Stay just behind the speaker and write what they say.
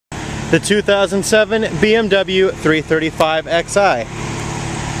The 2007 BMW 335xi.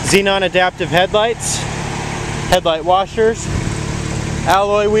 Xenon adaptive headlights, headlight washers,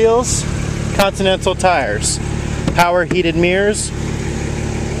 alloy wheels, Continental tires, power heated mirrors,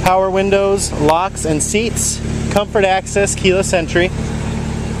 power windows, locks and seats, comfort access, keyless entry,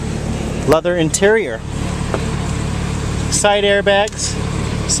 leather interior, side airbags,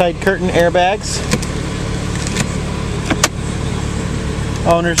 side curtain airbags,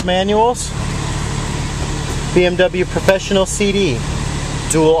 owner's manuals, BMW professional CD,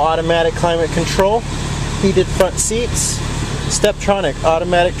 dual automatic climate control, heated front seats, Steptronic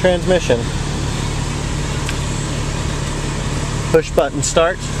automatic transmission, push button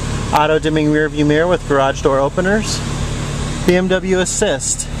start, auto dimming rear view mirror with garage door openers, BMW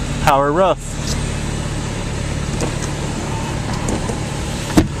assist, power roof,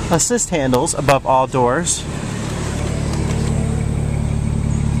 assist handles above all doors,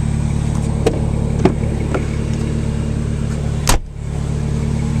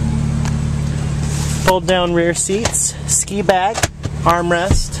 fold down rear seats, ski bag,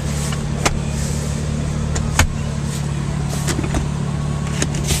 armrest,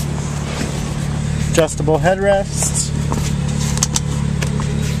 adjustable headrests,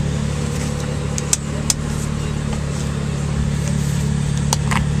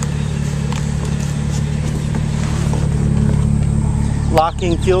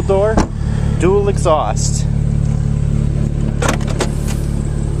 locking fuel door, dual exhaust,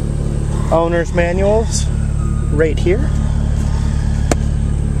 owner's manuals right here,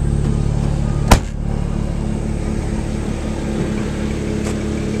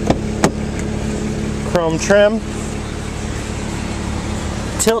 chrome trim,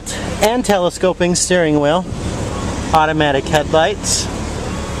 tilt and telescoping steering wheel, automatic headlights,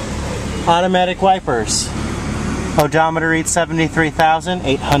 automatic wipers. Odometer reads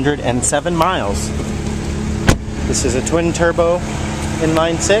 73,807 miles. This is a twin turbo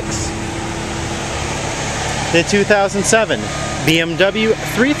inline six. The 2007 BMW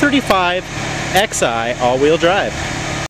 335xi all-wheel drive.